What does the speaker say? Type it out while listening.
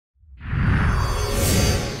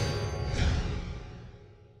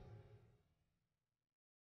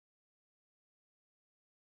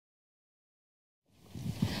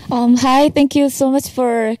Hi, thank you so much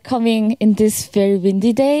for coming in this very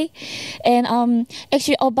windy day. And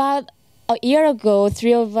actually, about a year ago,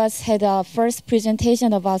 three of us had our first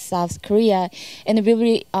presentation about South Korea, and we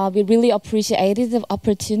really appreciated the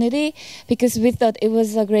opportunity because we thought it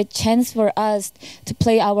was a great chance for us to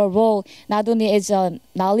play our role not only as a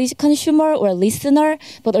knowledge consumer or listener,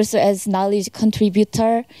 but also as knowledge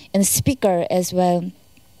contributor and speaker as well.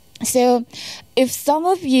 So if some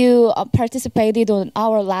of you participated on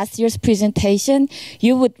our last year's presentation,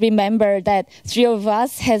 you would remember that three of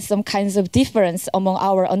us had some kinds of difference among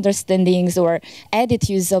our understandings or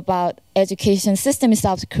attitudes about education system in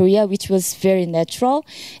South Korea, which was very natural.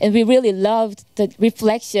 And we really loved the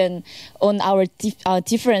reflection on our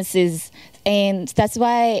differences. And that's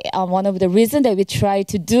why one of the reasons that we try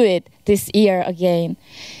to do it this year again.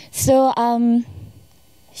 So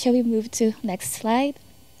shall we move to next slide?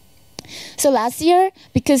 So last year,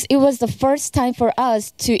 because it was the first time for us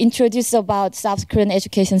to introduce about South Korean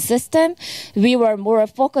education system, we were more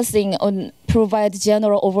focusing on provide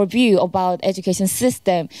general overview about education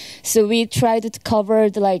system. So we tried to cover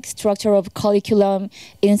the structure of curriculum,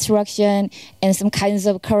 instruction, and some kinds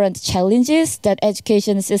of current challenges that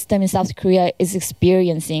education system in South Korea is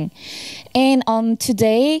experiencing. And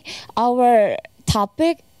today, our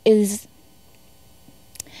topic is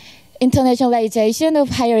Internationalization of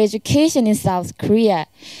higher education in South Korea.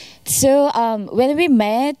 So when we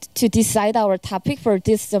met to decide our topic for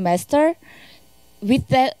this semester, we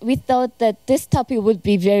thought that this topic would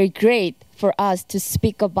be very great for us to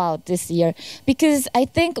speak about this year, because I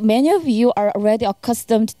think many of you are already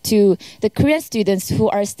accustomed to the Korean students who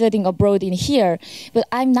are studying abroad in here, but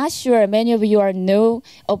I'm not sure many of you know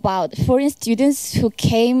about foreign students who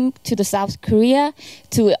came to the South Korea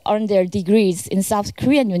to earn their degrees in South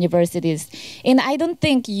Korean universities. And I don't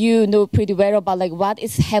think you know pretty well about what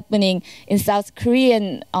is happening in South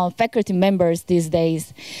Korean faculty members these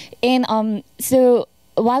days. And so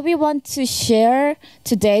what we want to share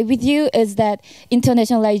today with you is that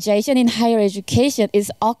internationalization in higher education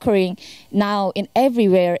is occurring now in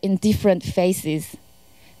everywhere in different phases.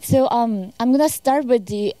 So I'm going to start with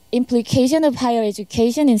the implication of higher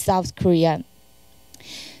education in South Korea.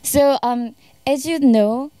 So as you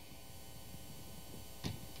know,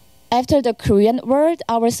 after the Korean War,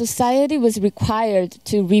 our society was required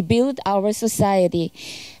to rebuild our society.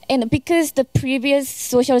 And because the previous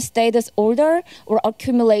social status order or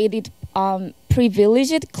accumulated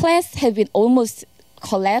privileged class had been almost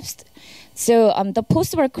collapsed, so the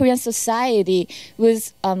post-war Korean society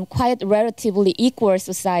was quite relatively equal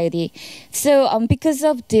society. So because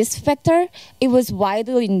of this factor, it was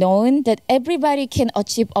widely known that everybody can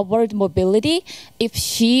achieve upward mobility if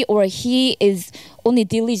she or he is only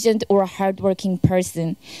diligent or hardworking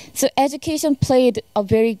person. So education played a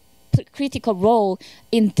very critical role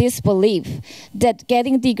in this belief that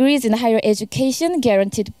getting degrees in higher education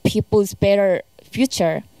guaranteed people's better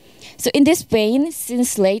future. So in this vein,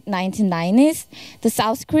 since late 1990s, the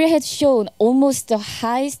South Korea has shown almost the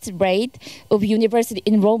highest rate of university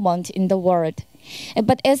enrollment in the world.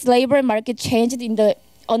 But as labor market changed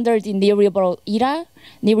under the neoliberal era,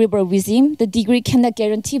 neoliberal regime, the degree cannot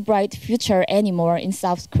guarantee bright future anymore in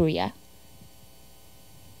South Korea.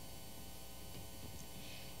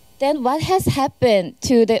 Then what has happened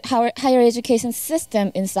to the higher education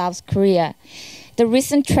system in South Korea? The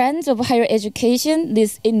recent trends of higher education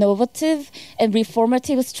is innovative and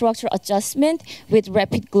reformative structural adjustment with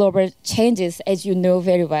rapid global changes, as you know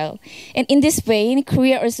very well. And in this vein,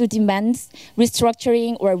 Korea also demands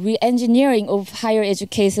restructuring or re-engineering of higher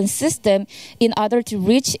education system in order to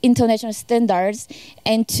reach international standards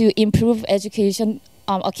and to improve education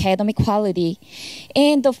academic quality.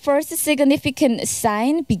 And the first significant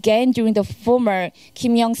sign began during the former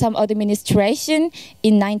Kim Young-sam administration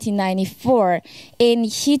in 1994. And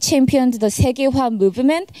he championed the 세계화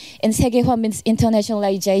movement, and 세계화 means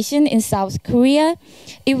internationalization in South Korea.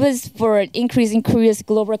 It was for increasing Korea's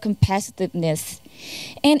global competitiveness.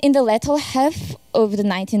 And in the latter half of the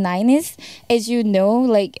 1990s, as you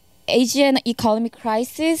know, Asian economic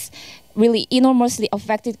crisis really enormously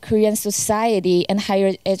affected Korean society and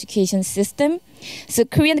higher education system. So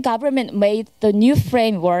Korean government made the new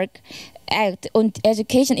framework Act on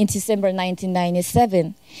Education in December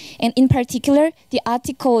 1997. And in particular, the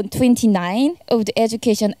Article 29 of the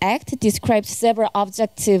Education Act describes several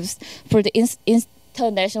objectives for the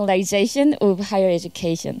internationalization of higher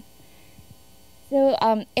education. So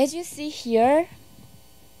as you see here,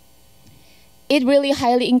 it really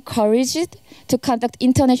highly encouraged to conduct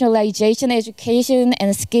internationalization education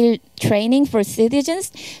and skill training for citizens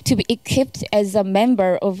to be equipped as a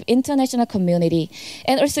member of international community.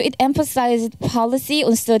 And also it emphasized policy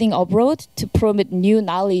on studying abroad to promote new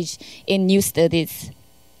knowledge in new studies.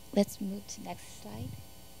 Let's move to next slide.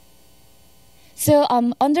 So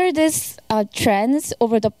under this trends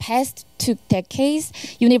over the past 2 decades,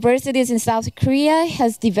 universities in South Korea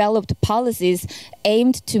has developed policies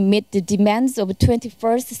aimed to meet the demands of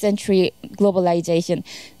 21st century globalization.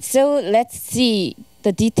 So let's see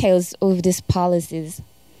the details of these policies.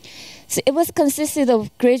 So it was consisted of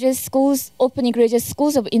graduate schools, opening graduate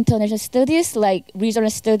schools of international studies, like regional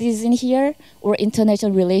studies in here, or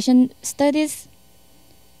international relation studies.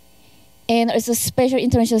 And also special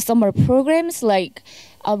international summer programs like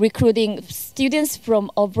recruiting students from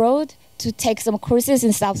abroad to take some courses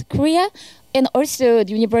in South Korea. And also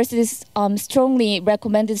the universities strongly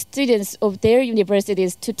recommended students of their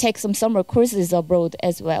universities to take some summer courses abroad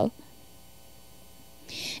as well.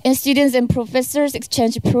 And students and professors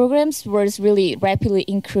exchange programs was really rapidly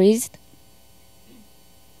increased.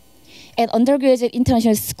 And undergraduate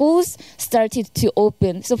international schools started to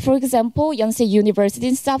open. So for example, Yonsei University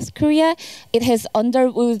in South Korea, it has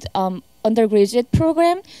undergraduate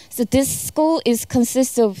program. So this school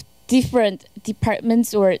consists of different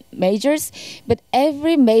departments or majors, but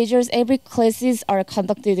every classes are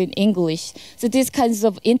conducted in English. So these kinds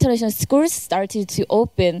of international schools started to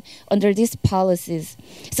open under these policies.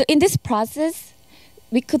 So in this process,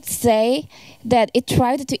 we could say that it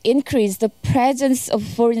tried to increase the presence of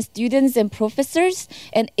foreign students and professors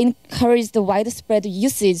and encourage the widespread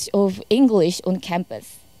usage of English on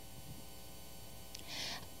campus.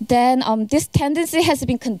 Then this tendency has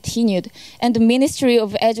been continued, and the Ministry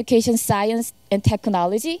of Education, Science and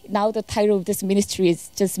Technology, now the title of this ministry is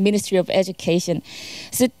just Ministry of Education.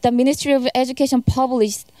 So the Ministry of Education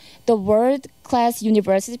published the World Class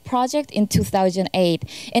University Project in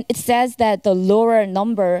 2008, and it says that the lower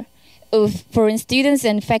number of foreign students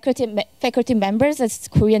and faculty members at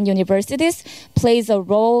Korean universities plays a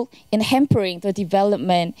role in hampering the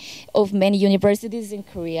development of many universities in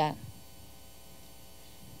Korea.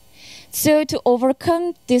 So to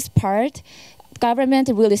overcome this part, government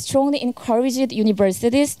really strongly encouraged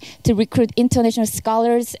universities to recruit international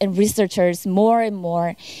scholars and researchers more and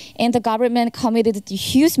more. And the government committed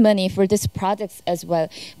huge money for these projects as well.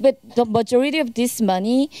 But the majority of this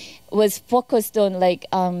money was focused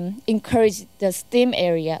on encourage the STEM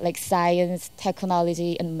area, like science,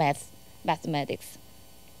 technology, and mathematics.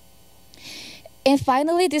 And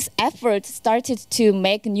finally, this effort started to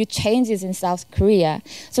make new changes in South Korea.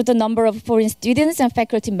 So the number of foreign students and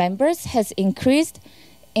faculty members has increased.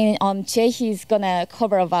 And JaeHee is going to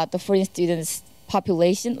cover about the foreign students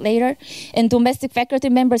population later. And domestic faculty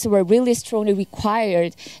members were really strongly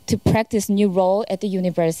required to practice new role at the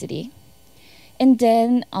university. And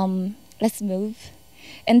then, let's move.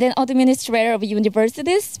 And then administrator of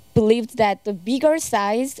universities believed that the bigger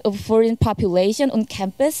size of foreign population on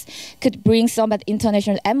campus could bring some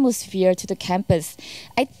international atmosphere to the campus.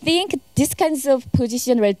 I think this kinds of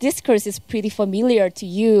position or discourse is pretty familiar to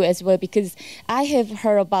you as well, because I have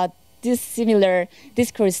heard about this similar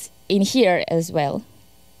discourse in here as well.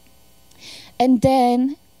 And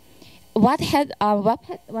then what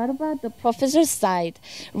about the professor side?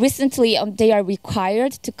 Recently, they are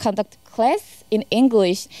required to conduct class in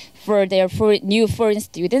English for their new foreign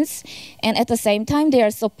students, and at the same time, they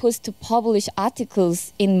are supposed to publish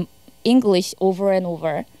articles in English over and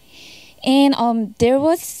over. And there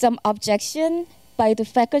was some objection by the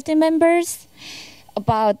faculty members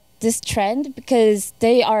about this trend, because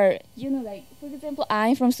they are, for example,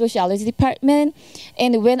 I'm from sociology department,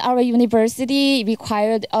 and when our university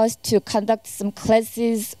required us to conduct some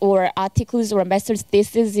classes or articles or master's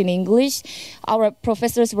thesis in English, our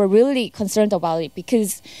professors were really concerned about it,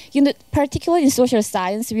 because, particularly in social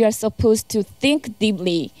science, we are supposed to think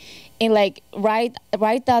deeply and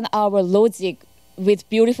write down our logic with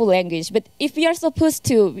beautiful language. But if we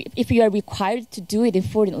are required to do it in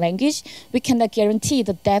foreign language, we cannot guarantee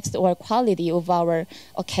the depth or quality of our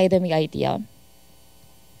academic idea.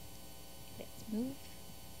 Let's move.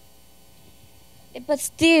 But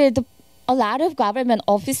still, a lot of government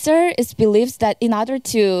officers believes that in order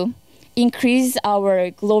to increase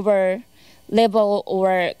our global level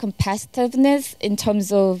or competitiveness in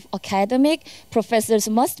terms of academic, professors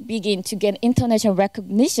must begin to get international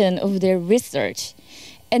recognition of their research.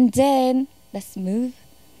 And then, let's move.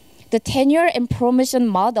 The tenure and promotion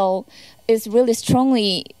model is really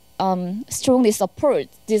strongly strongly support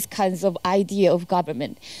these kinds of idea of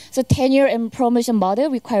government. So tenure and promotion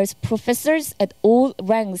model requires professors at all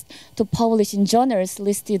ranks to publish in journals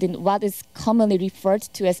listed in what is commonly referred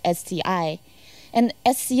to as SCI. And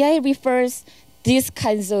SCI refers these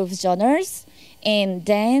kinds of journals, and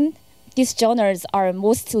then these journals are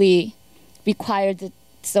mostly required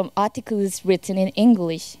some articles written in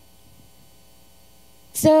English.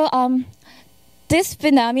 So this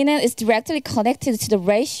phenomenon is directly connected to the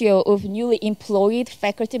ratio of newly employed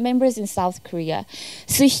faculty members in South Korea.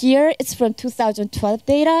 So here it's from 2012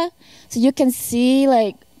 data. So you can see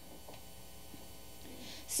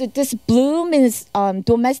so this blue means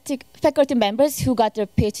domestic faculty members who got their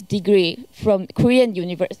PhD degree from Korean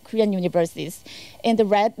universities. And the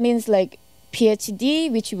red means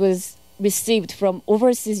PhD, which was received from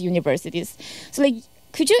overseas universities. So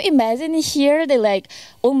could you imagine here that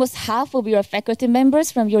almost half of your faculty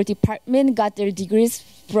members from your department got their degrees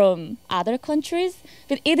from other countries?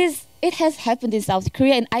 But it has happened in South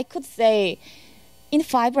Korea, and I could say in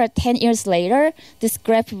 5 or 10 years later, this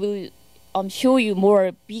graph will show you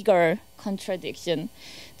more bigger contradiction.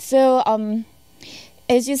 So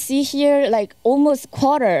as you see here, almost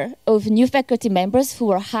quarter of new faculty members who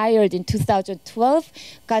were hired in 2012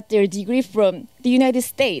 got their degree from the United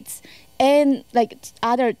States. And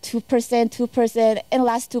other 2%, and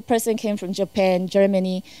last 2% came from Japan,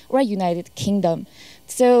 Germany, or United Kingdom.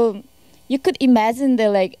 So you could imagine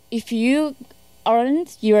that if you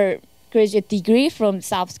earned your graduate degree from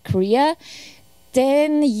South Korea,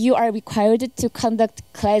 then you are required to conduct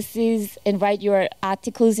classes and write your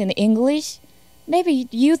articles in English. Maybe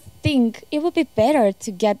you think it would be better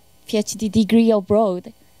to get PhD degree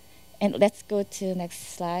abroad. And let's go to the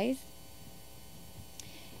next slide.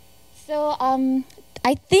 So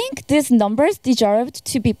I think these numbers deserved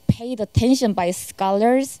to be paid attention by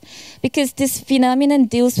scholars because this phenomenon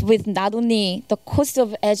deals with not only the cost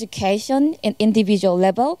of education at individual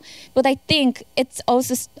level, but I think it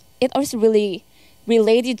also really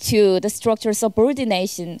related to the structural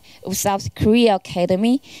subordination of South Korea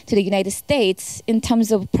Academy to the United States in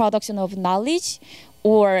terms of production of knowledge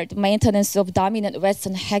or the maintenance of dominant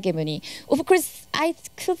Western hegemony. Of course, I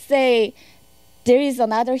could say there is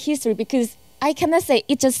another history because I cannot say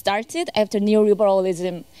it just started after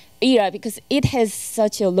neoliberalism era because it has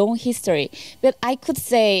such a long history. But I could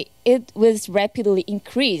say it was rapidly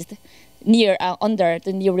increased under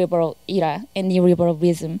the neoliberal era and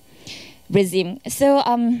neoliberalism regime. So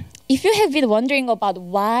if you have been wondering about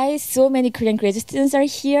why so many Korean graduate students are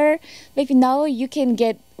here, maybe now you can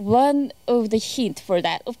get one of the hint for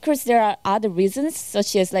that. Of course, there are other reasons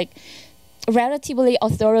such as relatively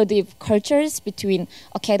authoritative cultures between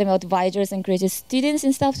academic advisors and graduate students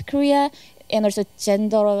in South Korea, and also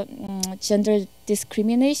gender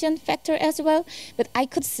discrimination factor as well. But I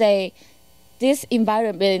could say this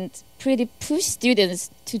environment pretty push students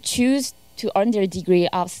to choose to earn their degree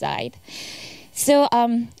outside. So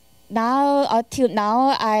until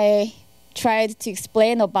now, I tried to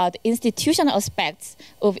explain about institutional aspects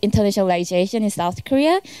of internationalization in South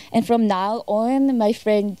Korea. And from now on, my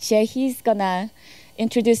friend JaeHee is gonna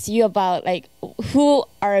introduce you about who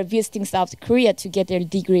are visiting South Korea to get their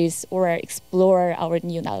degrees or explore our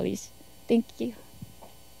new knowledge. Thank you.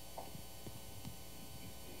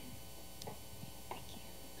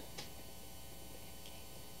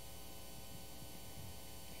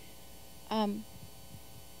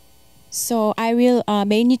 So I will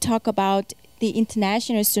mainly talk about the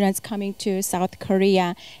international students coming to South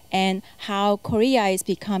Korea and how Korea is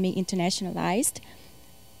becoming internationalized.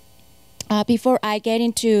 Before I get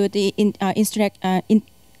into the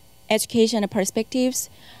educational perspectives,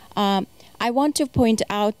 I want to point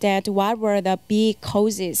out that what were the big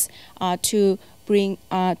causes to bring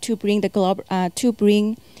a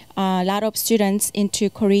lot of students into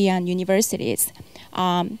Korean universities.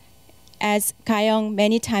 As GaYoung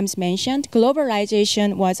many times mentioned,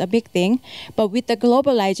 globalization was a big thing. But with the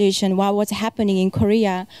globalization, what was happening in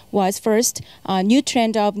Korea was first a new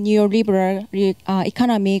trend of neoliberal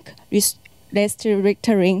economic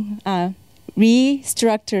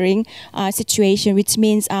restructuring situation, which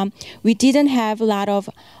means we didn't have a lot of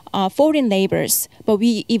foreign laborers, but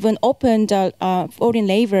we even opened foreign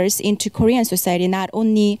laborers into Korean society, not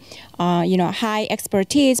only high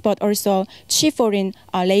expertise, but also cheap foreign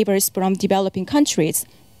laborers from developing countries.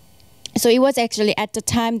 So it was actually at the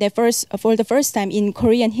time that for the first time in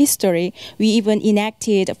Korean history, we even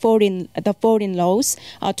enacted the foreign laws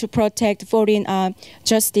to protect foreign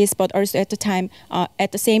justice, but also at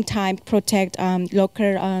the same time protect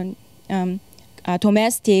local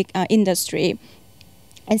domestic industry.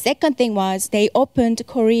 And second thing was they opened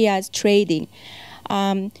Korea's trading.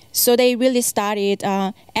 So they really started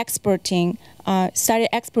exporting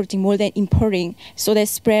more than importing. So they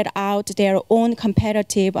spread out their own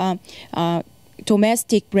competitive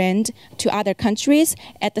domestic brand to other countries.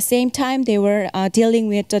 At the same time, they were dealing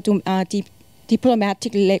with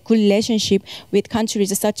diplomatic relationship with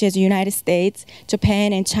countries such as the United States,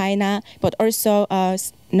 Japan, and China, but also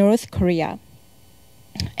North Korea.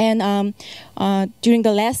 And during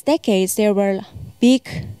the last decades, there were big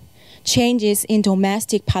changes in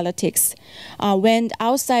domestic politics. When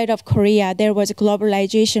outside of Korea, there was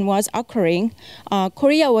globalization was occurring.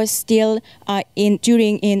 Korea was still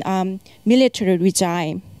during military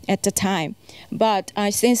regime at the time, but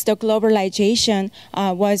since the globalization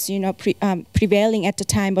was prevailing at the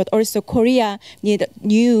time, but also Korea needed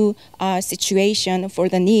new situation for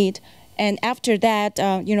the need, and after that,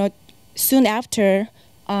 soon after.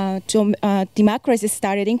 Democracy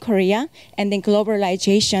started in Korea, and then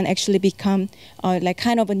globalization actually become like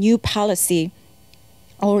kind of a new policy,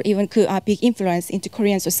 or even big influence into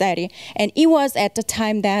Korean society. And it was at the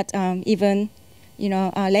time that even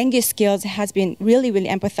language skills has been really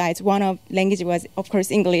emphasized. One of language was of course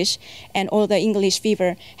English, and all the English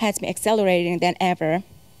fever has been accelerating than ever,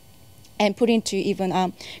 and put into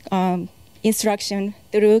even instruction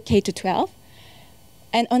through K to 12.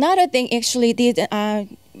 And another thing actually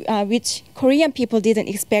which Korean people didn't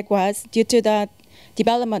expect was due to the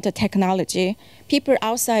development of technology. People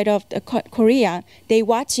outside of Korea, they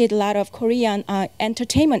watched a lot of Korean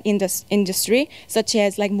entertainment industry, such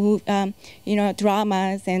as like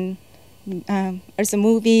dramas and also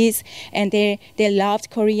movies, and they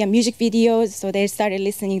loved Korean music videos, so they started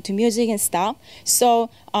listening to music and stuff.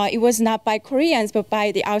 So it was not by Koreans, but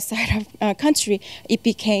by the outside of country. It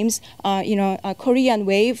became, a Korean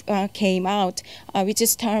wave came out, which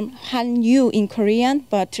is termed Hallyu in Korean,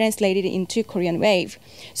 but translated into Korean wave.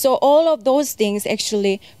 So all of those things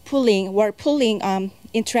actually were pulling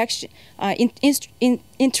interaction,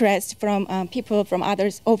 interest from people from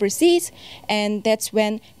others overseas, and that's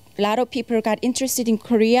when a lot of people got interested in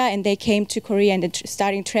Korea, and they came to Korea and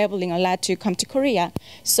started traveling a lot to come to Korea.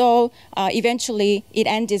 So eventually it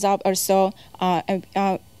ended up also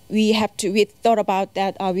we thought about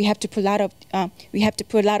that we have to put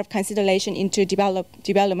a lot of consideration into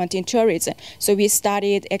development in tourism. So we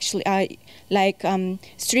started actually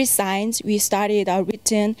street signs. We started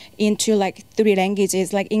written into like 3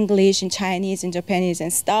 languages, like English and Chinese and Japanese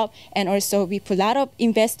and stuff. And also we put a lot of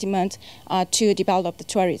investment to develop the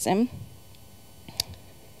tourism.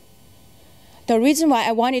 The reason why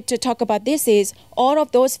I wanted to talk about this is all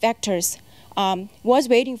of those factors was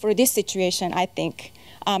waiting for this situation, I think.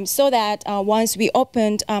 So that once we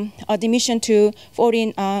opened admission to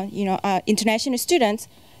foreign, international students,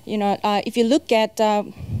 if you look at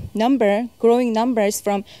growing numbers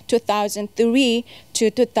from 2003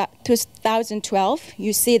 to 2012,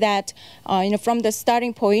 you see that from the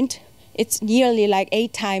starting point, it's nearly like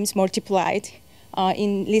 8 times multiplied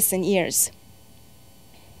in recent years.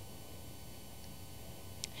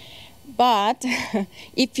 But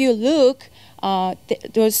if you look,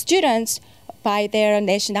 those students by their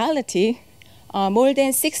nationality, more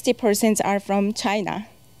than 60% are from China,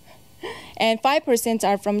 and 5%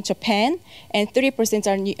 are from Japan, and 3%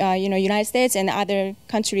 are United States and other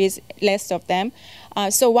countries, less of them.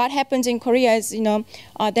 So what happens in Korea is there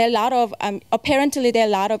are a lot of apparently there are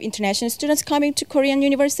a lot of international students coming to Korean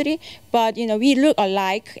university, but we look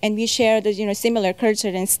alike and we share the similar culture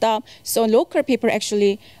and stuff. So local people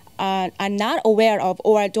actually are not aware of,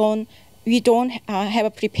 or we don't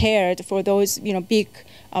have prepared for those big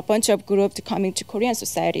bunch of groups coming to Korean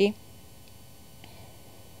society.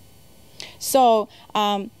 So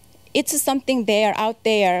it's something out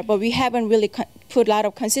there, but we haven't really put a lot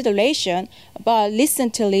of consideration. But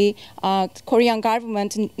recently, Korean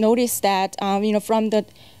government noticed that from the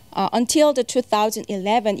until the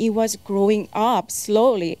 2011, it was growing up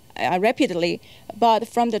slowly, rapidly. But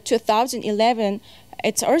from the 2011,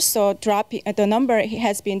 it's also dropping. The number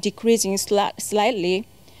has been decreasing slightly.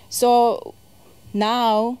 So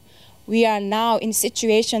now we are in a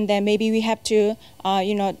situation that maybe we have to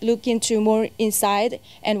look into more inside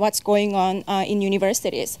and what's going on in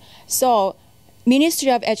universities. So Ministry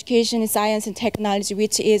of Education, Science and Technology,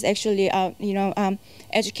 which is actually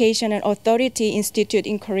Education and Authority Institute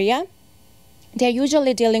in Korea, they're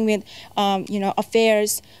usually dealing with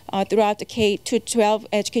affairs throughout the K-12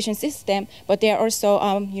 education system, but they're also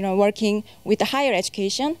working with the higher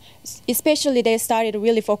education. Especially they started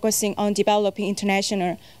really focusing on developing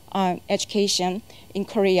international education in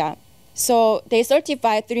Korea. So they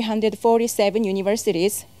certified 347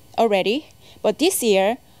 universities already, but this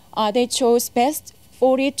year they chose best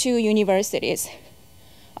 42 universities.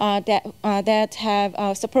 that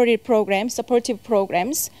have supportive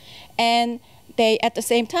programs, and they at the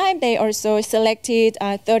same time they also selected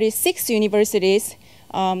 36 universities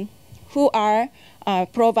who are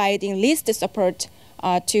providing least support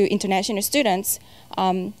to international students,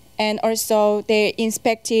 and also they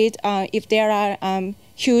inspected if there are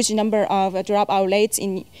huge number of dropout rates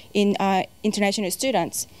in international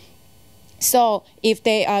students. So if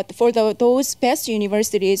they those best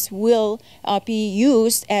universities will be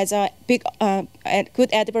used as a good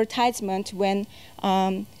advertisement when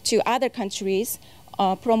to other countries,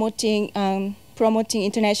 promoting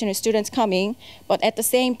international students coming. But at the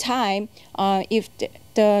same time, if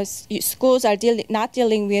the schools are not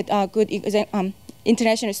dealing with good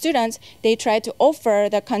international students, they try to offer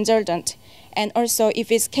the consultant. And also,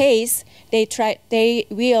 if it's case, they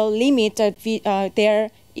will limit their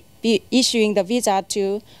issuing the visa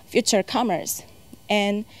to future comers.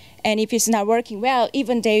 And if it's not working well,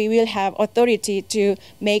 even they will have authority to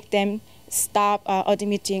make them stop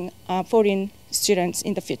admitting foreign students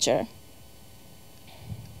in the future.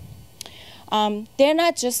 They're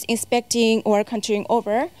not just inspecting or controlling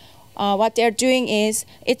over. What they're doing is,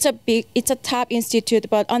 it's a top institute,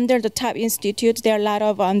 but under the top institute, there are a lot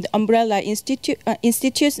of umbrella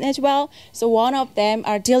institutes as well. So one of them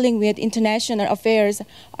are dealing with international affairs,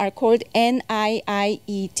 are called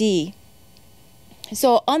NIIED.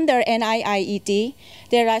 So under NIIED,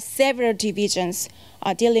 there are several divisions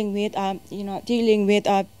dealing with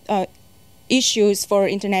issues for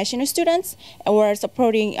international students or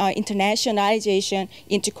supporting internationalization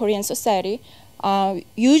into Korean society.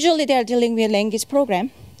 Usually they are dealing with language program.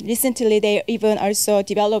 Recently they even also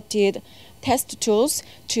developed test tools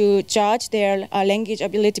to judge their language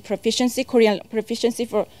ability proficiency, Korean proficiency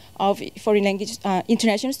for foreign language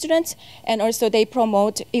international students. And also they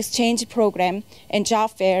promote exchange program and job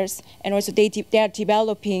fairs. And also they are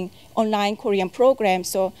developing online Korean programs.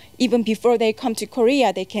 So even before they come to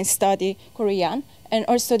Korea, they can study Korean. And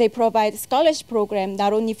also they provide scholarship program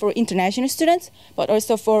not only for international students, but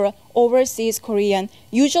also for overseas Korean.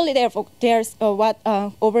 Usually there's what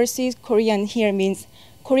overseas Korean here means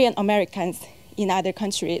Korean Americans in other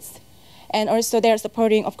countries. And also they're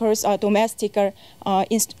supporting, of course, domestic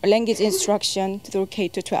language instruction through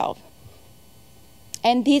K-12.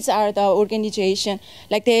 And these are the organization,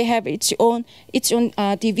 like they have each own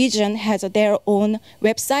division has their own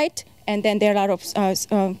website. And then there are a lot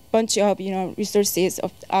of bunch of resources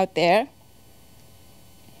out there.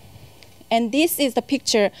 And this is the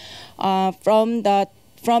picture from the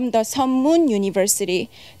Sunmun University.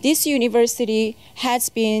 This university has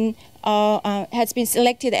been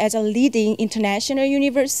selected as a leading international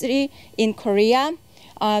university in Korea.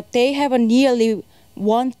 They have nearly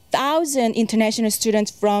 1,000 international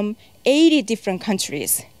students from 80 different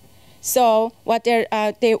countries. So what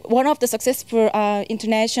one of the successful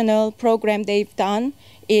international program they've done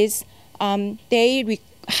is they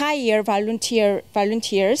hire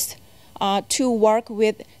volunteers to work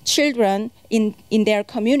with children in their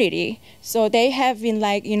community. So they have been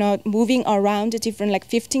moving around different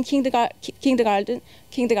 15 kindergarten,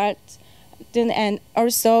 and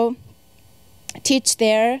also teach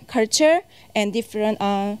their culture and different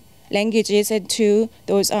languages to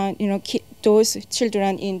those those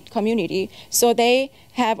children in community. So they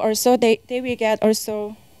have also they will get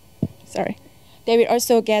also they will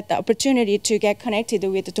also get the opportunity to get connected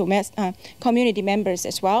with the domestic community members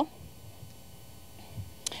as well.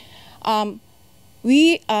 Again,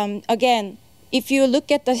 if you look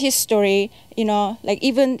at the history,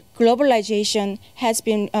 even globalization has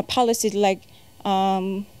been a policy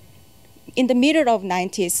in the middle of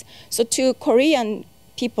 90s. So to Korean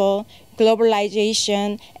people,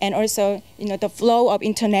 globalization and also the flow of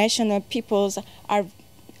international peoples are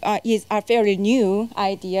fairly new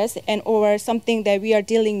ideas or something that we are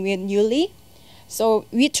dealing with newly. So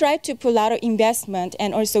we try to put a lot of investment,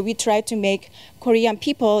 and also we try to make Korean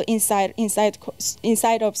people inside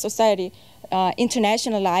of society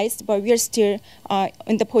internationalized, but we are still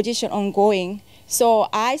in the position ongoing. So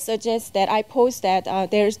I suggest that I post that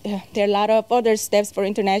there are a lot of other steps for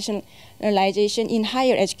internationalization in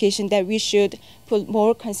higher education that we should put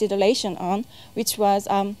more consideration on, which was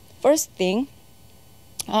first thing,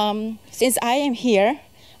 since I am here,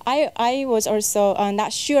 I was also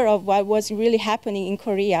not sure of what was really happening in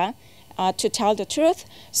Korea, to tell the truth.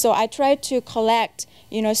 So I tried to collect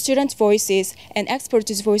students' voices and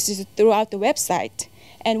experts' voices throughout the website.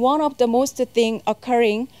 And one of the most thing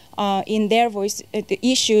occurring in their voice, the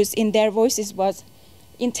issues in their voices was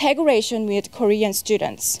integration with Korean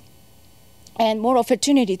students and more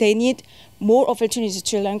opportunity. They need more opportunities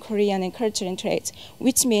to learn Korean and culture and traits,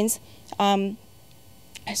 which means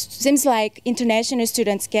seems like international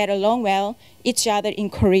students get along well each other in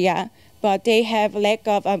Korea, but they have lack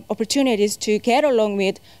of opportunities to get along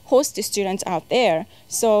with host students out there.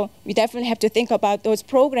 So we definitely have to think about those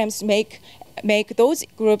programs, make those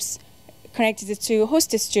groups connected to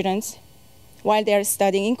host students while they're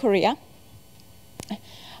studying in Korea.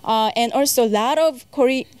 And also a lot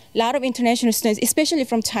of international students, especially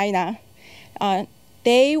from China,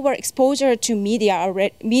 they were exposure to media,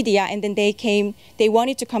 and then they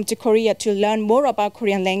wanted to come to Korea to learn more about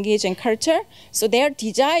Korean language and culture. So their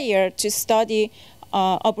desire to study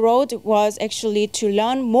abroad was actually to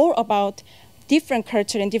learn more about different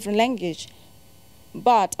culture and different language.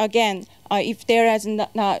 But again, if there is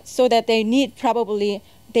not, so that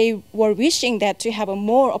they were wishing that to have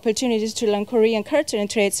more opportunities to learn Korean culture and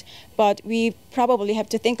traits, but we probably have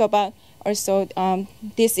to think about also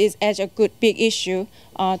this is as a good big issue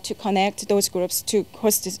to connect those groups to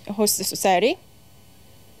host society.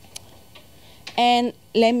 And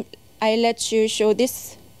I let you show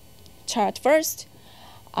this chart first.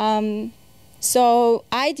 So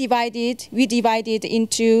we divided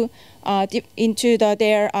into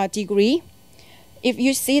their degree. If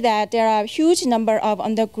you see that there are a huge number of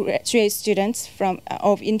undergraduate students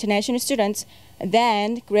of international students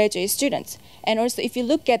than graduate students. And also if you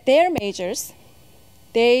look at their majors,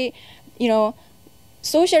 they,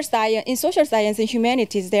 social science and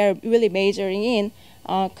humanities, they're really majoring in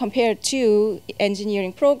compared to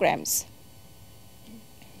engineering programs.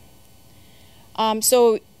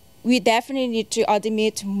 So we definitely need to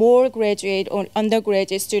admit more graduate or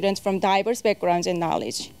undergraduate students from diverse backgrounds and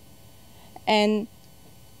knowledge. And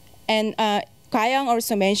GaYoung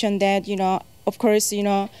also mentioned that, of course,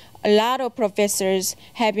 a lot of professors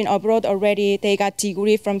have been abroad already. They got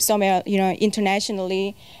degree from somewhere,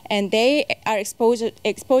 internationally, and they are exposure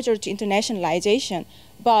to internationalization.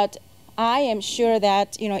 But I am sure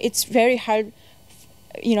that, it's very hard,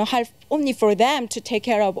 hard only for them to take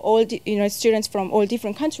care of all the, students from all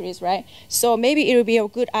different countries, right? So maybe it would be a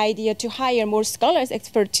good idea to hire more scholars,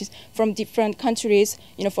 experts from different countries,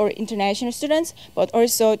 for international students, but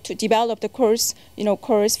also to develop the course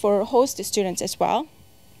for host students as well.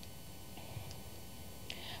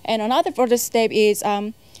 And another further step is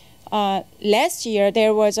last year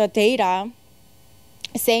there was a data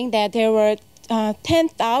saying that there were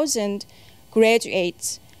 10,000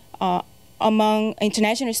 graduates among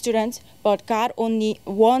international students, but only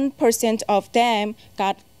 1% of them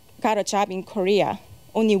got a job in Korea.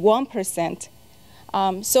 Only 1%.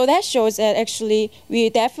 So that shows that actually we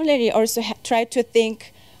definitely also try to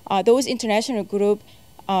think those international groups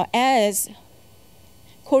as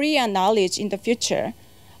Korean knowledge in the future.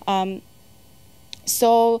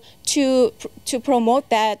 So to promote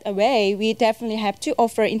that way, we definitely have to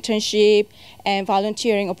offer internship and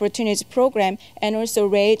volunteering opportunities program, and also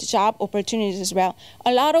raise job opportunities as well.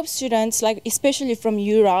 A lot of students, like especially from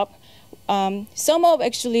Europe, some of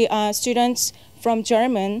actually students from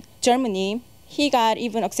Germany, he got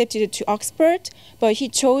even accepted to Oxford, but he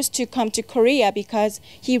chose to come to Korea because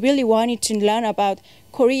he really wanted to learn about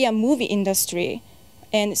Korean movie industry.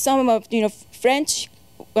 And some of French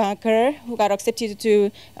girl who got accepted to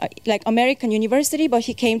like American university, but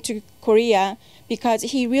he came to Korea because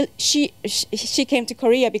she came to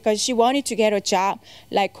Korea because she wanted to get a job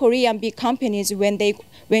like Korean big companies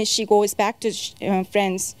when she goes back to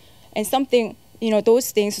France and something,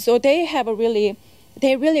 those things. So they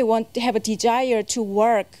really want to have a desire to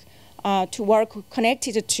work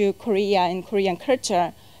connected to Korea and Korean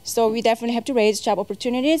culture. So we definitely have to raise job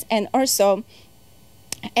opportunities, and also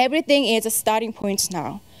everything is a starting point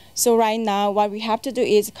now. So right now, what we have to do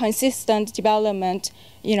is consistent development.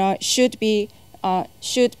 Should be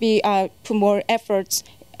put more efforts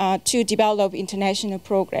to develop international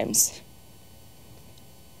programs.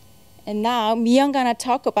 And now, Miyun gonna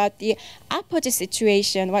talk about the opposite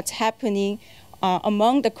situation, what's happening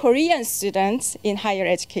among the Korean students in higher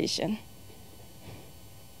education.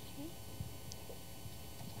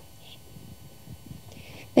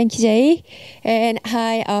 Thank you, JaeHee. And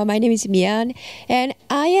hi, my name is Miyun, and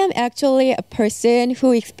I am actually a person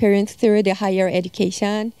who experienced through the higher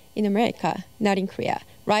education in America, not in Korea.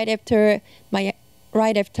 Right after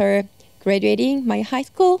graduating my high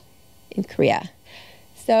school in Korea.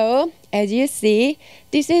 So as you see,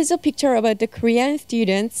 this is a picture about the Korean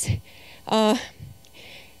students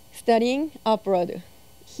studying abroad.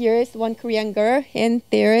 Here is one Korean girl, and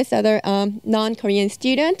there is other non-Korean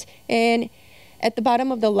student. And at the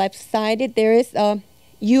bottom of the left side, there is a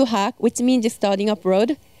유학, which means studying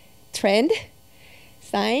abroad, trend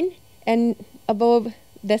sign. And above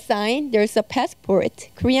the sign, there's a passport,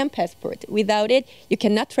 Korean passport. Without it, you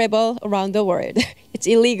cannot travel around the world. It's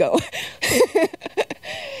illegal.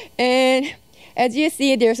 And as you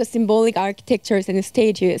see, there's a symbolic architectures and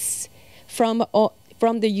stages from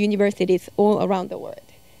the universities all around the world.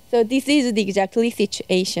 So this is the exactly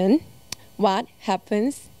situation what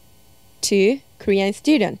happens to Korean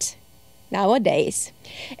students nowadays.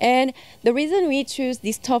 And the reason we choose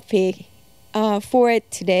this topic for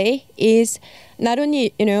today is not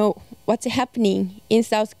only what's happening in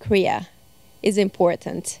South Korea is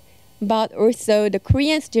important, but also the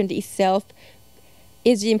Korean student itself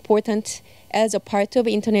is important as a part of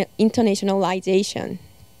internationalization.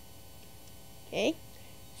 Okay,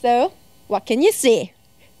 so what can you see?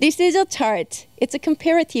 This is a chart. It's a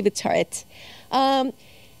comparative chart. The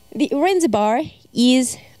orange bar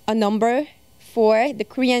is a number for the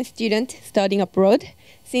Korean student studying abroad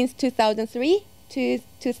since 2003 to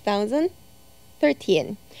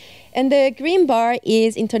 2013. And the green bar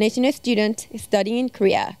is international student studying in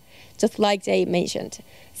Korea, just like Jay mentioned.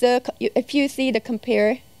 So if you see the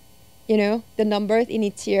compare, the numbers in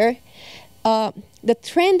each year, the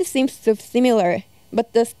trend seems so similar,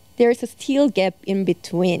 but there's a still gap in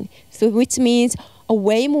between. So which means a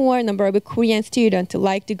way more number of Korean students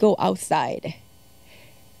like to go outside.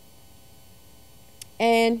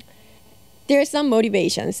 And there are some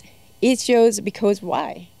motivations. It shows because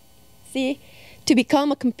why? See, to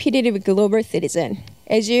become a competitive global citizen,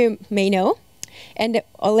 as you may know, and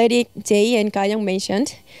already JaeHee and GaYoung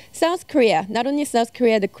mentioned, South Korea, not only South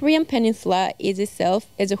Korea, the Korean Peninsula is itself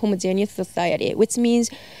as a homogeneous society, which means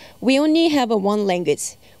we only have one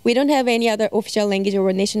language. We don't have any other official language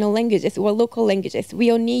or national languages or local languages.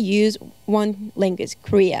 We only use one language,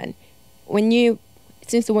 Korean.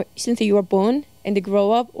 Since you were born and grow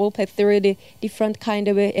up, all pass through the different kind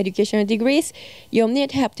of educational degrees, you only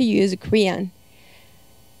have to use Korean.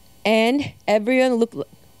 And everyone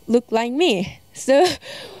look like me. So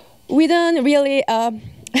we don't really,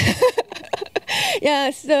 yeah,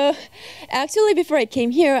 so actually before I came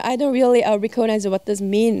here, I don't really recognize what does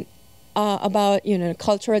mean about,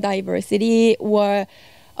 cultural diversity or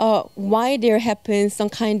why there happens some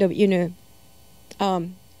kind of,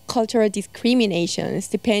 cultural discriminations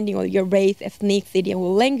depending on your race, ethnicity, and what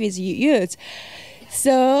language you use.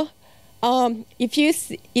 So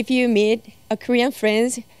if you meet a Korean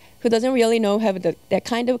friend who doesn't really know have that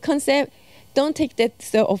kind of concept, don't take that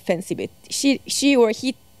so offensive. She or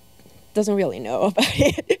he doesn't really know about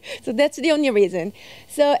it. So that's the only reason.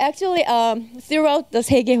 So actually, throughout the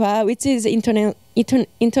세계화, which is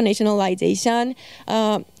internationalization,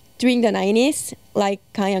 during the 90s, like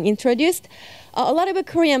GaYoung introduced, a lot of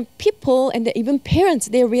Korean people and even parents,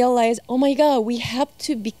 they realize, oh my God, we have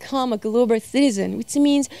to become a global citizen, which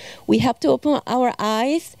means we have to open our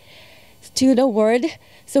eyes to the world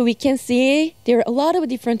so we can see there are a lot of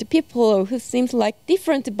different people who seems like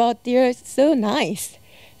different, but they're so nice.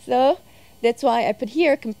 So that's why I put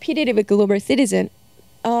here competitive global citizen.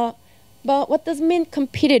 But what does mean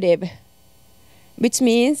competitive? Which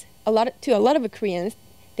means to a lot of Koreans,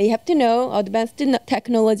 they have to know advanced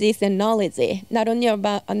technologies and knowledge, not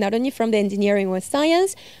only from the engineering or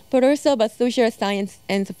science, but also about social science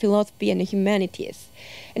and philosophy and the humanities.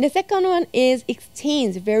 And the second one is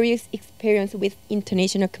exchange various experience with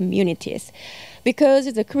international communities, because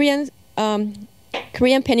the Korean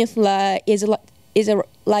Peninsula is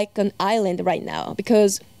like an island right now,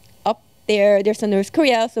 because up there's a North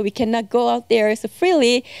Korea, so we cannot go out there so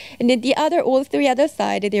freely, and then all three other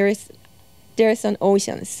side there's an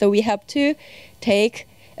ocean, so we have to take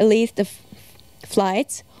at least the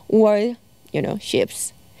flights or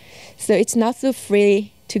ships. So it's not so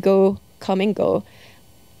free to come and go.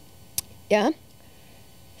 Yeah.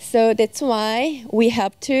 So that's why we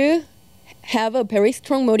have to have a very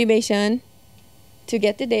strong motivation to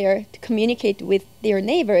get there, to communicate with their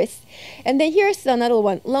neighbors. And then here's another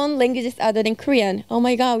one, learn languages other than Korean. Oh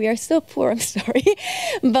my God, we are so poor, I'm sorry.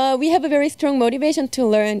 But we have a very strong motivation to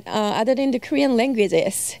learn other than the Korean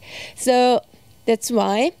languages. So that's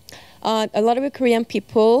why a lot of Korean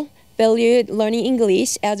people value learning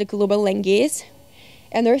English as a global language.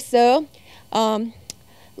 And also, as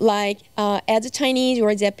a Chinese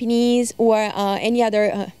or Japanese or any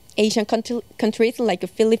other Asian countries like the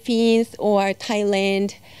Philippines or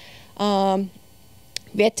Thailand,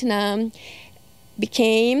 Vietnam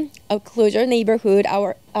became a closer neighborhood,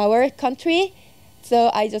 our country.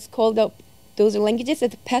 So I just called those languages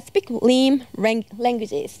as Pacific Rim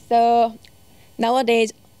languages. So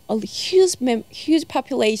nowadays, a huge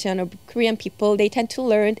population of Korean people, they tend to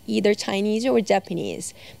learn either Chinese or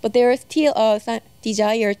Japanese. But there is still a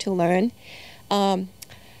desire to learn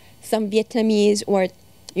some Vietnamese or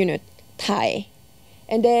Thai.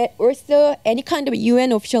 And then also any kind of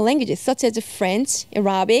UN official languages such as French,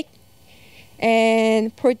 Arabic,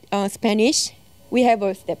 and Spanish. We have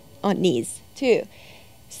a step on needs too.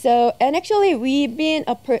 So, and actually we've been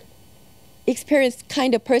experienced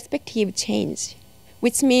kind of perspective change,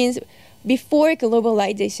 which means before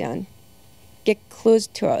globalization get close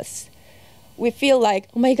to us, we feel like,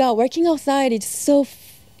 oh my God, working outside is so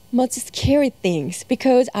much scary things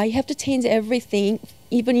because I have to change everything,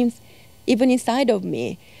 even inside of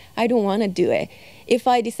me. I don't want to do it. If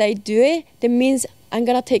I decide to do it, that means I'm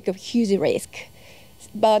gonna take a huge risk.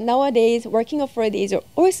 But nowadays, working abroad is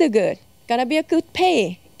also good. Gonna be a good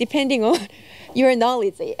pay, depending on your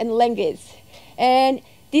knowledge and language. And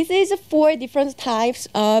this is 4 different types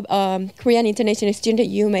of Korean international student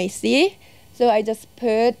you may see. So I just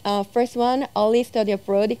put first one, early study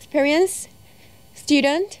abroad experience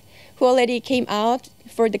student who already came out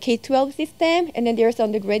for the K-12 system, and then there's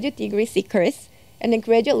undergraduate degree seekers, and then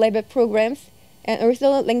graduate level programs, and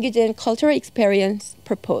also language and cultural experience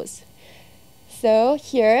proposed. So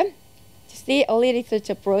here, to see early research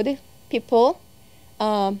abroad people,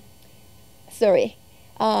 I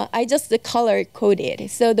just color coded.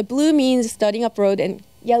 So the blue means studying abroad, and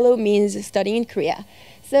yellow means studying in Korea.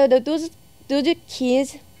 So those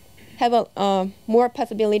kids have a more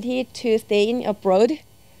possibility to stay in abroad.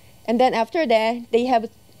 And then after that, they have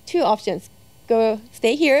 2 options. Go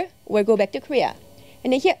stay here or go back to Korea.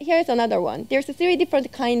 And then here's another one. There's 3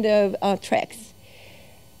 different kind of tracks.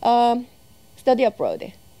 Study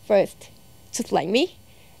abroad first, just like me.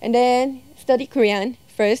 And then study Korean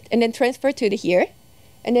first, and then transfer to here.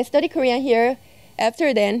 And then study Korean here.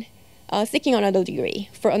 After then, seeking another degree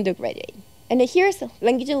for undergraduate. And then here's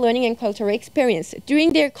language learning and cultural experience.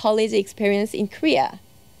 During their college experience in Korea,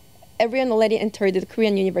 everyone already entered the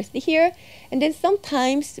Korean university here. And then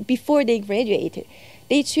sometimes before they graduated,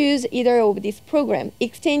 they choose either of this program,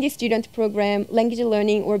 exchange student program, language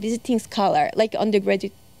learning, or visiting scholar, like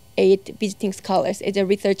undergraduate visiting scholars as a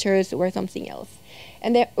researchers or something else.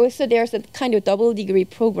 And then also there's a kind of double degree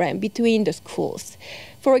program between the schools.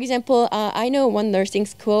 For example, I know one nursing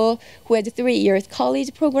school who had a 3 years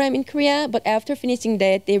college program in Korea, but after finishing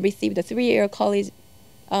that, they received a 3-year college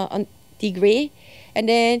degree. And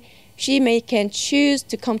then she can choose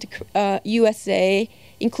to come to USA,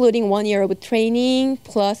 including 1 year of training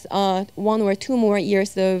plus 1 or 2 more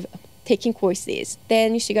years of taking courses.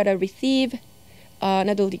 Then she got to receive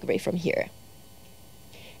another degree from here.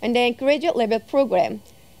 And then graduate level program,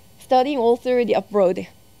 studying all through the abroad,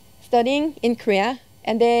 studying in Korea,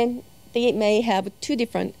 and then they may have 3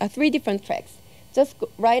 different tracks. Just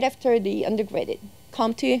right after the undergraduate,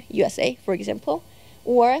 come to USA, for example,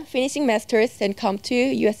 or finishing master's and come to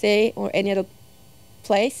USA or any other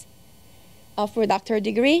place for a doctorate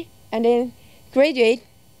degree, and then graduate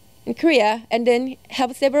in Korea, and then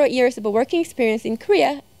have several years of working experience in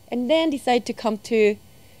Korea, and then decide to come to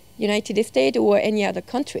United States or any other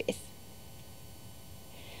countries.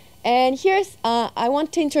 And here's, I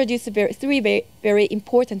want to introduce 3 very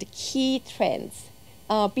important key trends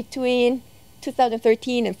between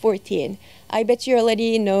 2013 and 14. I bet you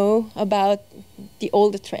already know about the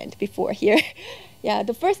old trend before here. Yeah,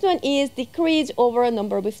 the first one is decrease overall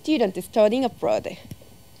number of students studying abroad.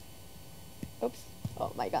 Oops,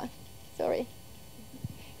 oh my God, sorry.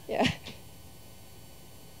 Yeah.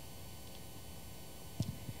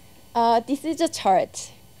 This is a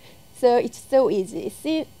chart. So it's so easy.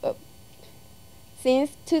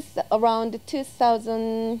 Since around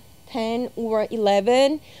 2010 or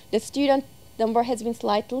 11, the student number has been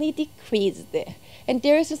slightly decreased. And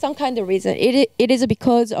there is some kind of reason. It is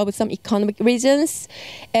because of some economic reasons,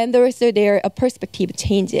 and also their perspective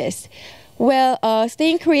changes. Well,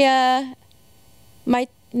 staying in Korea might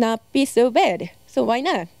not be so bad, so why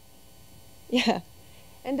not? Yeah.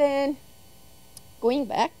 And then going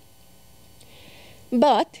back.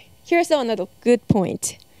 But here's another good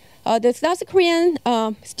point. The South Korean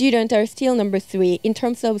students are still number 3 in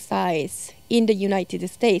terms of size in the United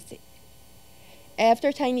States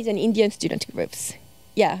after Chinese and Indian student groups.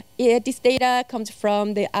 Yeah, this data comes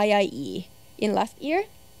from the IIE in last year.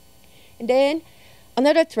 And then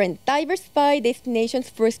another trend, diversify destinations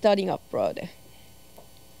for studying abroad.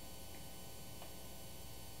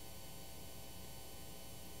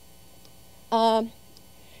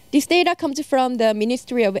 This data comes from the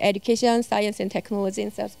Ministry of Education, Science and Technology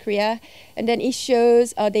in South Korea, and then it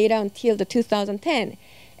shows data until the 2010.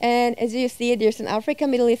 And as you see, there's an Africa,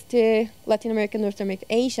 Middle East, Latin America, North America,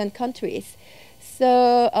 Asian countries.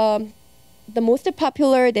 So the most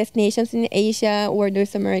popular destinations in Asia or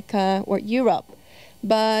North America or Europe.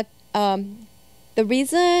 But the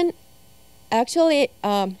reason actually,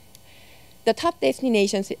 the top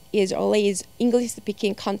destinations is always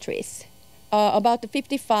English-speaking countries. About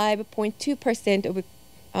 55.2%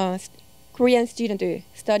 of Korean students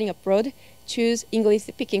studying abroad choose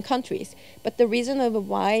English-speaking countries. But the reason of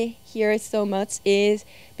why here is so much is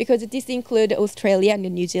because this includes Australia and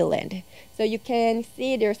New Zealand. So you can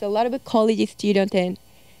see there's a lot of college students and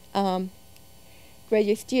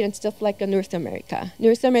graduate students, just like North America.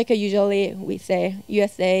 North America, usually we say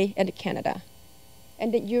USA and Canada.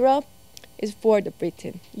 And then Europe is for the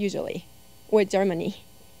Britain, usually, or Germany.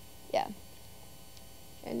 Yeah.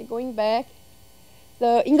 And going back,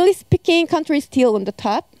 the English-speaking country is still on the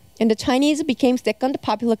top, and the Chinese became second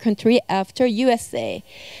popular country after USA.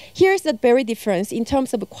 Here's the very difference in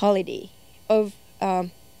terms of quality of.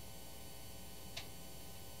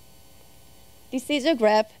 This is a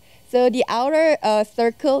graph. So the outer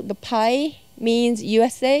circle, the pi, means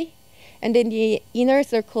USA, and then the inner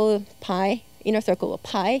circle of pi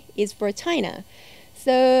is for China.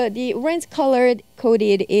 So the orange-colored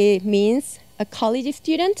coded, it means a college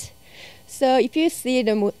student. So if you see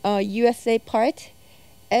the USA part,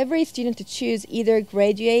 every student choose either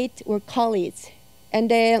graduate or college, and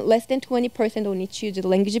then less than 20% only choose the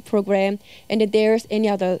language program, and then there's any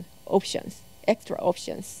other options, extra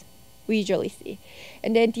options we usually see.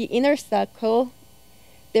 And then the inner circle,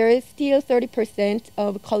 there is still 30%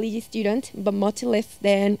 of college students, but much less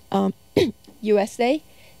than USA.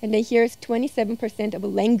 And then here's 27% of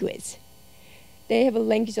language. They have a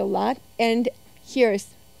language a lot. And here's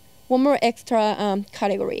one more extra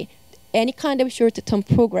category. Any kind of short-term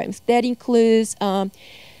programs. That includes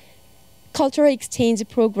cultural exchange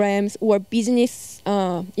programs or business,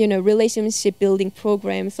 relationship building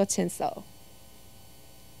programs, such and so.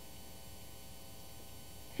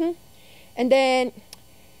 And then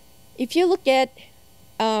if you look at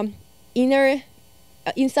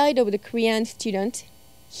inside of the Korean student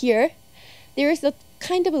here, there is a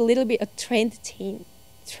kind of a little bit a trend.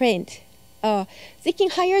 Seeking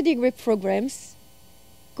higher degree programs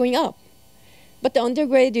going up, but the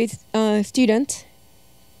undergraduate student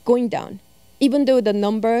going down, even though the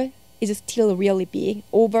number is still really big.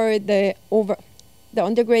 The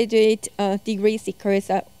undergraduate degree seekers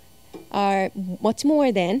are much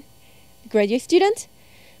more than graduate students,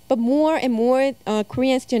 but more and more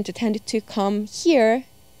Korean students tend to come here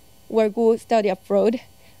or go study abroad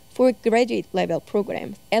for graduate level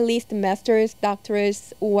programs, at least master's,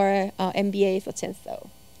 doctorate, or MBA, such and so.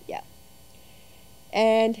 Yeah.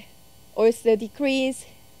 And also decrease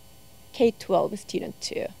K-12 student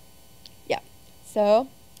too. Yeah. So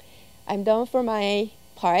I'm done for my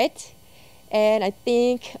part. And I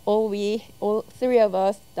think all three of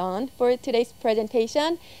us done for today's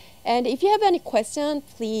presentation. And if you have any question,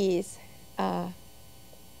 please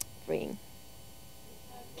bring.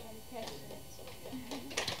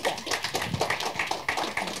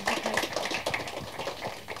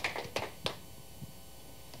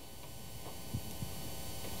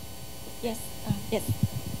 Yes. Yes.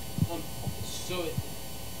 So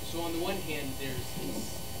on the one hand, there's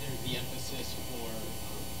the emphasis for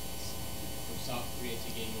South Korea to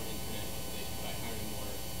gain more internationalization by hiring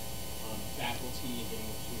more faculty and getting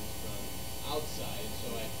more students from outside.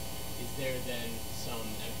 So is there then some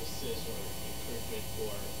emphasis or encouragement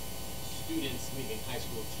for students leaving high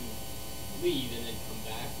school to leave and then come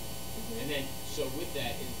back? And then, so with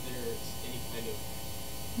that, is there any kind of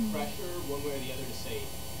pressure one way or the other to say,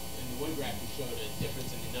 in the one graph you showed a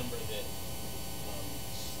difference in the number that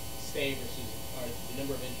stay versus, or the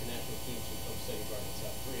number of international students who come study abroad in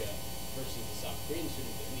South Korea versus the South Korean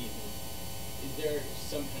students that leave. Is there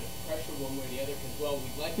some kind of pressure one way or the other? Because, well,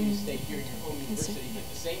 we'd like you to stay here in your home university, but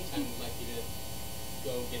at the same time, we'd like you to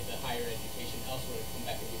go get the higher education elsewhere to come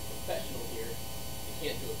back and be a professional here. You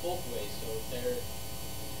can't do it both ways. So is there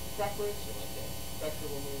preference or like that pressure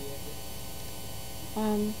one way or the other?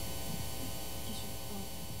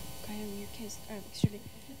 GaYoung, you can actually.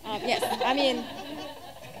 Yes, I mean,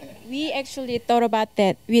 we actually thought about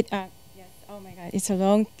that with. Yes. Oh my God, it's a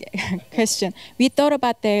long question. We thought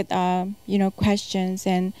about that, questions,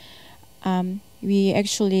 and we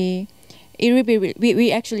actually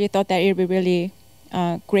we actually thought that it would be really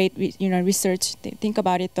great, research. Think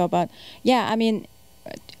about it though, but yeah, I mean,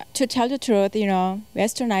 to tell the truth,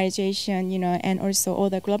 westernization, and also all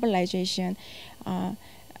the globalization,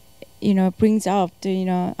 brings up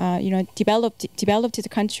the, developed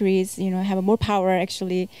countries, have more power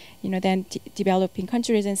actually, than developing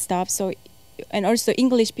countries and stuff. So, and also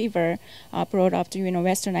English people brought up to,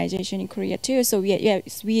 westernization in Korea too. So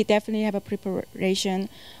we definitely have a preparation,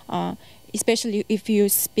 especially if you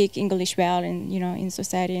speak English well and, in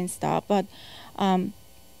society and stuff. But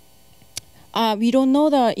We don't know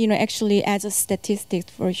the, actually as a statistic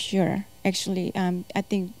for sure. Actually, I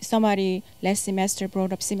think somebody last semester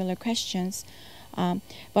brought up similar questions.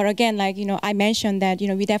 But again, like, I mentioned that,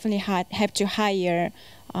 we definitely have to hire,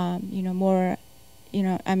 more,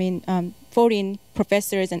 foreign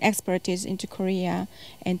professors and expertise into Korea,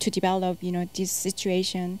 and to develop, this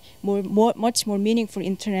situation much more meaningful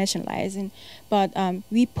internationalizing. But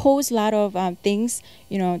we pose a lot of things,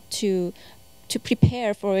 to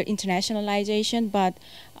prepare for internationalization. But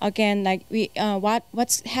again, like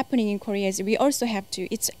what's happening in Korea is we also have to.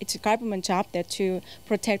 It's a government job that to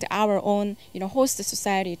protect our own, host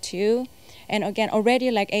society too. And again,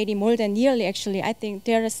 already like 80, more than nearly, actually, I think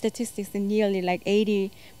there are statistics in nearly like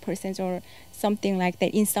 80% or something like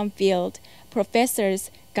that in some field.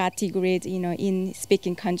 Professors got degrees, in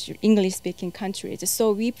English speaking countries.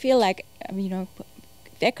 So we feel like,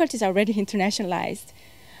 faculties are already internationalized.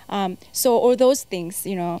 So all those things,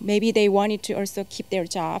 maybe they wanted to also keep their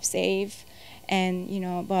job safe, and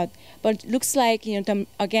but looks like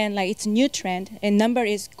again, like it's a new trend, and number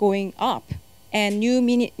is going up, and new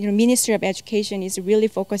Ministry of Education is really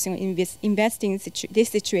focusing on investing in this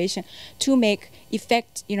situation to make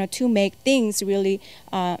to make things really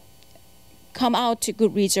come out to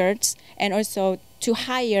good results, and also to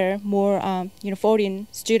hire more foreign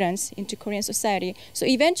students into Korean society. So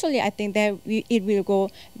eventually, I think that it will go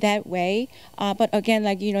that way. But again,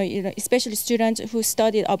 like especially students who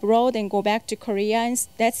studied abroad and go back to Korea in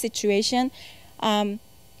that situation,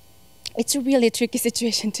 it's a really tricky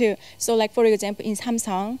situation too. So like for example, in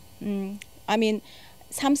Samsung,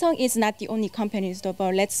 Samsung is not the only company though,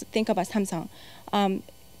 but let's think about Samsung.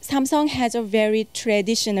 Samsung has a very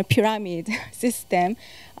traditional pyramid system,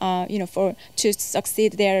 to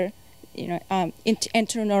succeed their,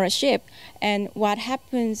 entrepreneurship. And what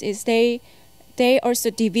happens is they also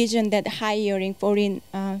division that hiring foreign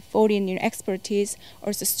expertise,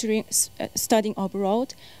 also studying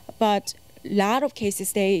abroad. But a lot of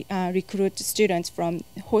cases they recruit students from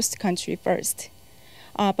host country first.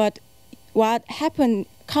 But what happened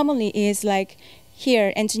commonly is like,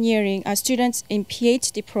 here, engineering students in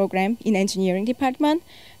PhD program in engineering department,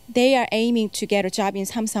 they are aiming to get a job in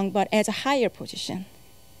Samsung, but as a higher position.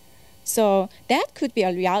 So that could be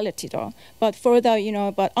a reality, though. But for the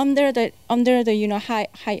but under the high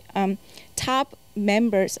top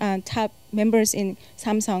members in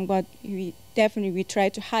Samsung, but we try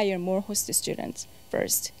to hire more host students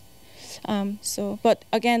first. But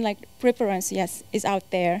again, like preference, yes, is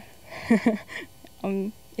out there.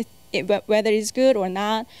 Whether it's good or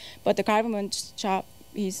not, but the government's job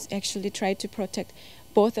is actually try to protect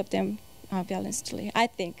both of them balancedly, I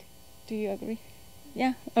think. Do you agree?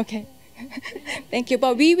 Yeah. Okay. Thank you.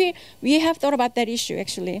 But we have thought about that issue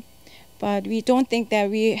actually, but we don't think that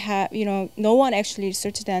we have no one actually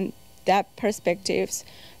researched that perspectives.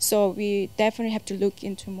 So we definitely have to look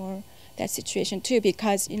into more that situation too,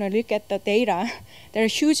 because look at the data. There are a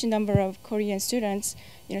huge number of Korean students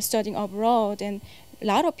studying abroad, and a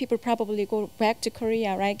lot of people probably go back to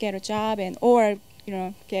Korea, right? Get a job or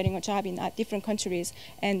getting a job in different countries,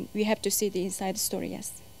 and we have to see the inside story.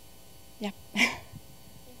 Yes, yeah. You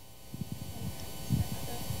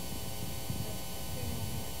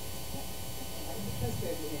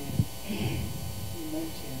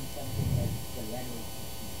mentioned something like the language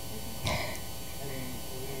issue. I mean,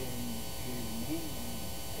 Korean to mainland,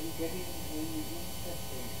 are you getting any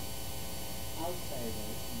interested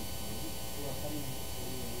outsiders in Korea who are coming to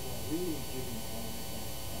Korea who are really giving all of that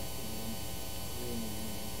stuff to them, Korean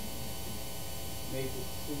and make it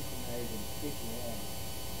synchronize and fit well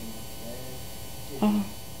in the play?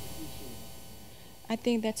 I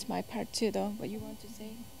think that's my part too, though. What you want to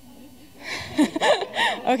say?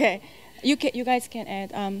 Okay, you guys can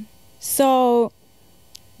add. So,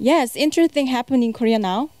 yes, interesting happening in Korea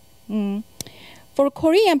now. For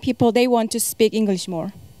Korean people, they want to speak English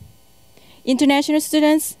more. International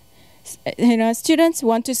students, students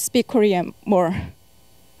want to speak Korean more.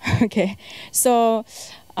 Okay, so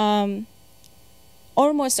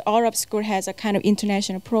almost all of school has a kind of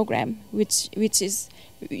international program, which is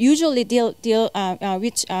usually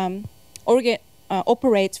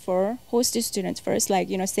operates for host students first, like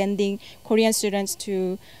sending Korean students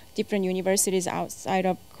to different universities outside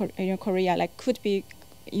of Korea. Like could be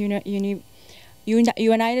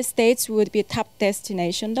United States would be top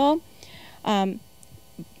destination though.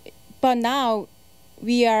 But now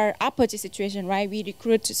we are opposite situation, right? We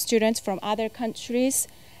recruit students from other countries,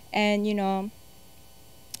 and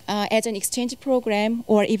as an exchange program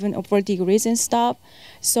or even for degrees and stuff.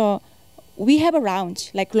 So we have a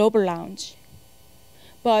lounge, like global lounge.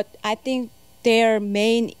 But I think their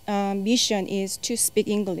main mission is to speak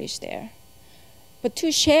English there. but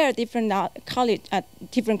to share different college,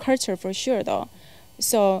 different culture for sure though.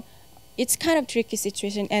 So it's kind of tricky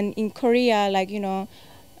situation. And in Korea, like, you know,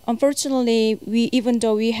 unfortunately, even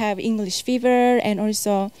though we have English fever and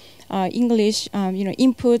also English, you know,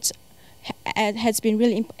 input has been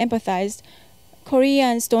really empathized,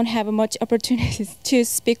 Koreans don't have much opportunities to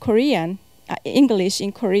speak Korean, English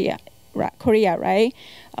in Korea, right?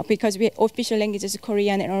 Because we official language is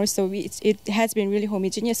Korean, and also it has been really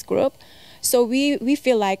homogeneous group. So we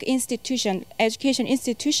feel like education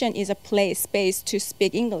institution is a space to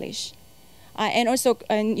speak English. And also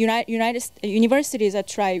universities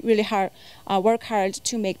try really hard, work hard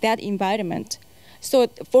to make that environment. So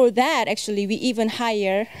for that, actually, we even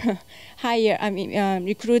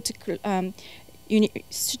recruit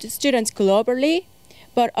students globally.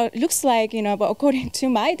 But looks like, you know, but according to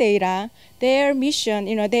my data, their mission,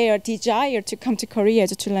 you know, their desire to come to Korea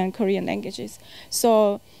to learn Korean languages.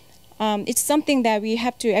 So it's something that we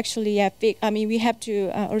have to actually we have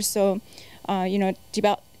to also, you know,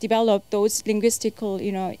 develop those linguistical,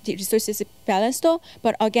 you know, resources balanced though.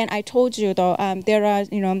 But again, I told you though, there are,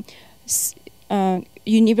 you know,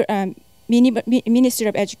 Ministry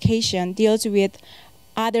of Education deals with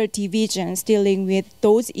other divisions dealing with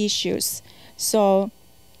those issues. So,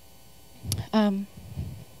 okay.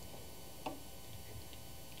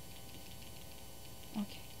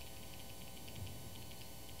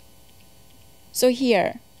 So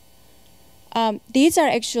here, these are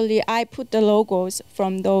actually, I put the logos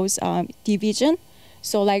from those division.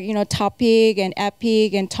 So like, you know, Topic and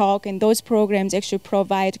Epic and Talk and those programs actually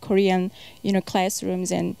provide Korean, you know,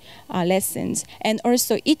 classrooms and lessons. And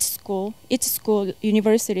also each school,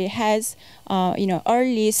 university has, you know,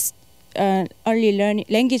 early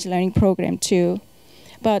language learning program too.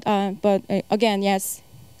 But again, yes,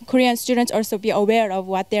 Korean students also be aware of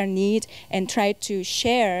what their need and try to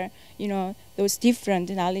share, you know, those different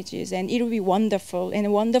knowledges, and it will be wonderful,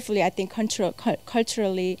 and wonderfully, I think,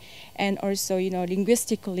 culturally and also, you know,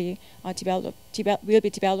 linguistically will be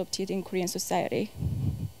developed in Korean society.